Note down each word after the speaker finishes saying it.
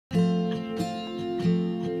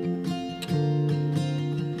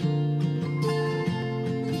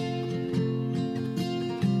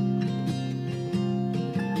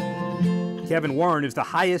Kevin Warren is the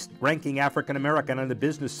highest-ranking African-American on the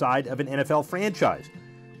business side of an NFL franchise.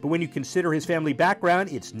 But when you consider his family background,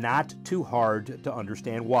 it's not too hard to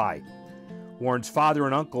understand why. Warren's father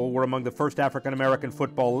and uncle were among the first African-American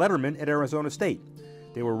football lettermen at Arizona State.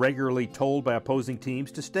 They were regularly told by opposing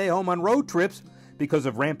teams to stay home on road trips because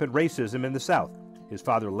of rampant racism in the South. His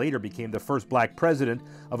father later became the first black president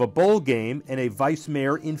of a bowl game and a vice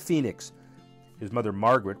mayor in Phoenix. His mother,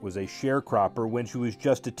 Margaret, was a sharecropper when she was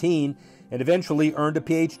just a teen and eventually earned a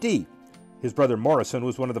Ph.D. His brother Morrison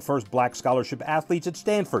was one of the first black scholarship athletes at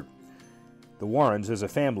Stanford. The Warrens, as a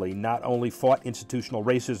family, not only fought institutional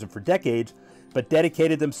racism for decades, but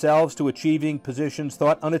dedicated themselves to achieving positions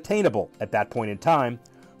thought unattainable at that point in time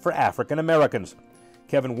for African Americans.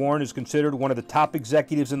 Kevin Warren is considered one of the top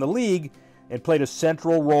executives in the league and played a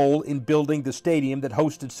central role in building the stadium that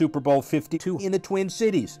hosted Super Bowl 52 in the Twin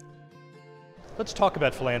Cities. Let's talk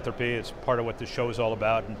about philanthropy. It's part of what this show is all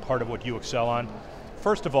about and part of what you excel on.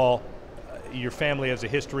 First of all, your family has a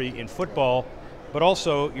history in football, but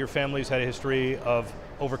also your family's had a history of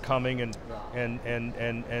overcoming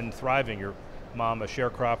and thriving. Your mom a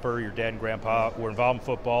sharecropper, your dad and grandpa were involved in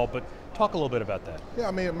football, but talk a little bit about that. Yeah,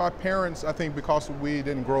 I mean, my parents, I think because we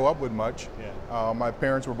didn't grow up with much, my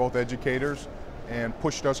parents were both educators and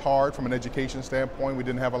pushed us hard from an education standpoint. We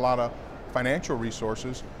didn't have a lot of financial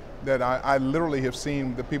resources. That I literally have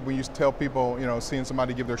seen the people, when you tell people, you know, seeing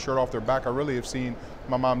somebody give their shirt off their back, I really have seen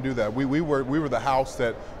my mom do that. We were the house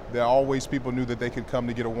that always people knew that they could come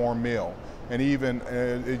to get a warm meal. And even,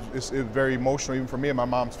 it's very emotional, even for me at my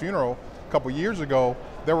mom's funeral, a couple years ago,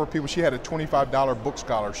 there were people, she had a $25 book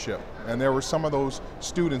scholarship. And there were some of those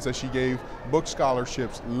students that she gave book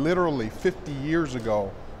scholarships literally 50 years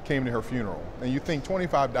ago came to her funeral. And you think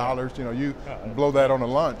 $25, you know, you blow that on a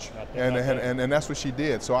lunch, and that's what she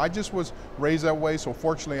did. So I just was raised that way. So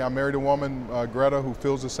fortunately I married a woman, Greta, who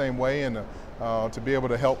feels the same way, and to be able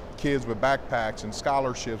to help kids with backpacks and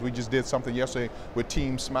scholarships. We just did something yesterday with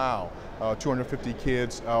Team Smile, 250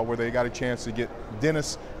 kids where they got a chance to get,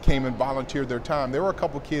 dentists came and volunteered their time. There were a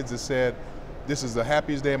couple kids that said, this is the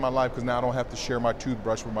happiest day of my life because now I don't have to share my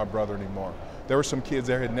toothbrush with my brother anymore. There were some kids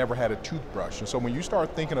there who had never had a toothbrush. And so when you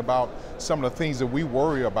start thinking about some of the things that we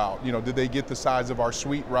worry about, you know, did they get the size of our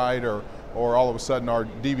suite right, or all of a sudden our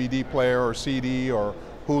DVD player or CD or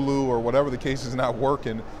Hulu or whatever the case is not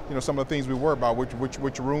working, you know, some of the things we worry about,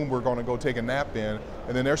 which room we're going to go take a nap in,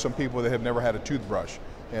 and then there's some people that have never had a toothbrush.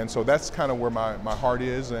 And so that's kind of where my heart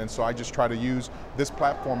is, and so I just try to use this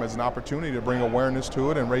platform as an opportunity to bring awareness to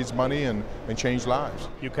it and raise money and change lives.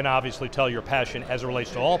 You can obviously tell your passion as it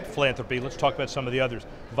relates to all philanthropy. Let's talk about some of the others.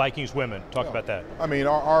 Vikings Women, talk about that. I mean,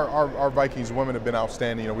 our Vikings Women have been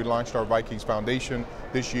outstanding. You know, we launched our Vikings Foundation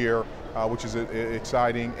this year, which is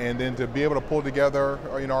exciting, and then to be able to pull together,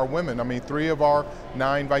 you know, our women. I mean, 3 of our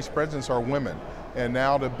 9 vice presidents are women, and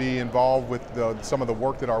now to be involved with some of the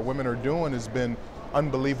work that our women are doing has been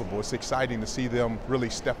unbelievable. It's exciting to see them really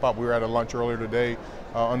step up. We were at a lunch earlier today,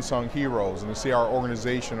 Unsung Heroes, and to see our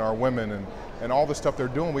organization, our women, and all the stuff they're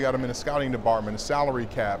doing. We got them in a scouting department, a salary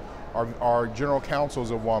cap. Our general counsel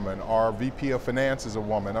is a woman. Our VP of finance is a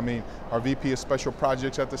woman. I mean, our VP of special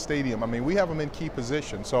projects at the stadium. I mean, we have them in key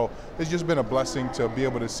positions. So it's just been a blessing to be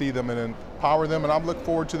able to see them and empower them. And I'm looking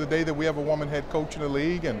forward to the day that we have a woman head coach in the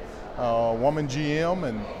league and woman GM,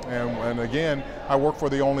 and again, I work for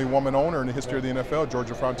the only woman owner in the history of the NFL,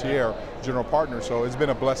 Georgia Frontier, general partner. So it's been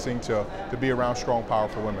a blessing to be around strong,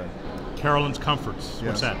 powerful women. Carolyn's Comforts,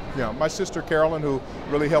 what's that? Yeah, my sister Carolyn, who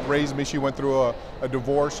really helped raise me, she went through a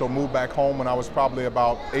divorce, so moved back home when I was probably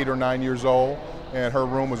about 8 or 9 years old, and her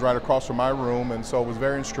room was right across from my room, and so it was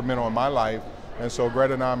very instrumental in my life. And so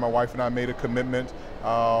Greta and I, my wife and I, made a commitment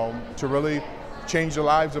to really change the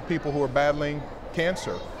lives of people who are battling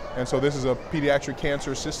cancer. And so this is a pediatric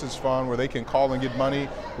cancer assistance fund where they can call and get money.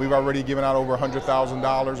 We've already given out over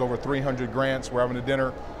 $100,000, over 300 grants. We're having a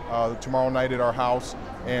dinner tomorrow night at our house.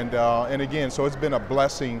 And again, so it's been a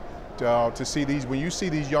blessing to see these. When you see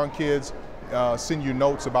these young kids send you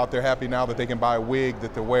notes about they're happy now that they can buy a wig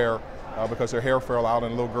that they wear because their hair fell out,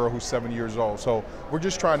 and a little girl who's 7 years old. So we're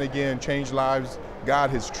just trying to, again, change lives. God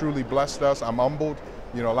has truly blessed us. I'm humbled.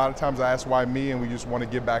 You know, a lot of times I ask why me, and we just want to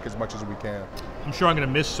give back as much as we can. I'm sure I'm going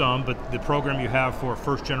to miss some, but the program you have for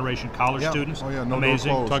first-generation college students,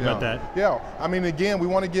 amazing. Clothes, talk about that. Yeah, I mean, again, we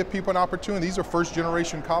want to give people an opportunity. These are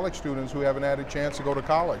first-generation college students who haven't had a chance to go to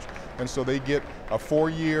college. And so they get a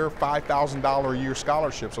 4-year, $5,000 a year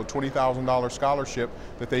scholarship, so $20,000 scholarship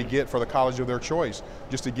that they get for the college of their choice,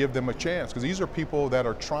 just to give them a chance. Because these are people that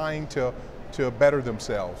are trying to to better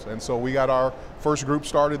themselves. And so we got our first group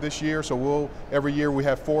started this year, so every year we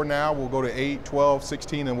have 4 now, we'll go to 8, 12,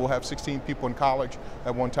 16, and we'll have 16 people in college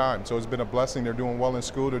at one time. So it's been a blessing. They're doing well in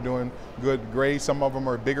school, they're doing good grades. Some of them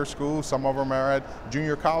are at bigger schools, some of them are at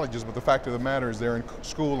junior colleges, but the fact of the matter is they're in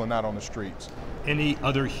school and not on the streets. Any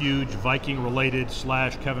other huge Viking-related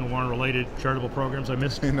 / Kevin Warren-related charitable programs I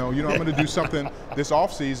missed? I'm going to do something this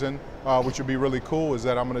off season, which would be really cool, is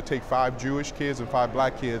that I'm going to take 5 Jewish kids and 5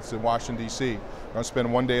 black kids in Washington, D.C. I'm going to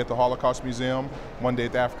spend one day at the Holocaust Museum, one day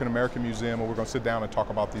at the African American Museum, and we're going to sit down and talk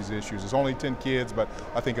about these issues. It's only 10 kids, but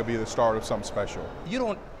I think it'll be the start of something special. You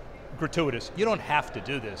don't have to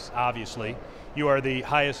do this, obviously. You are the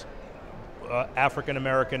highest African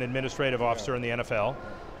American administrative officer in the NFL.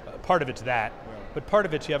 Part of it's that, but part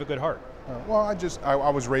of it's you have a good heart. Well,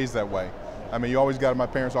 I was raised that way. I mean, my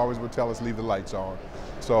parents always would tell us leave the lights on.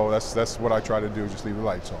 So that's what I try to do, just leave the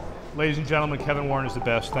lights on. Ladies and gentlemen, Kevin Warren is the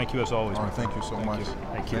best. Thank you as always. All right, thank you so much.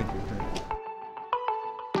 Thank you. Thank you.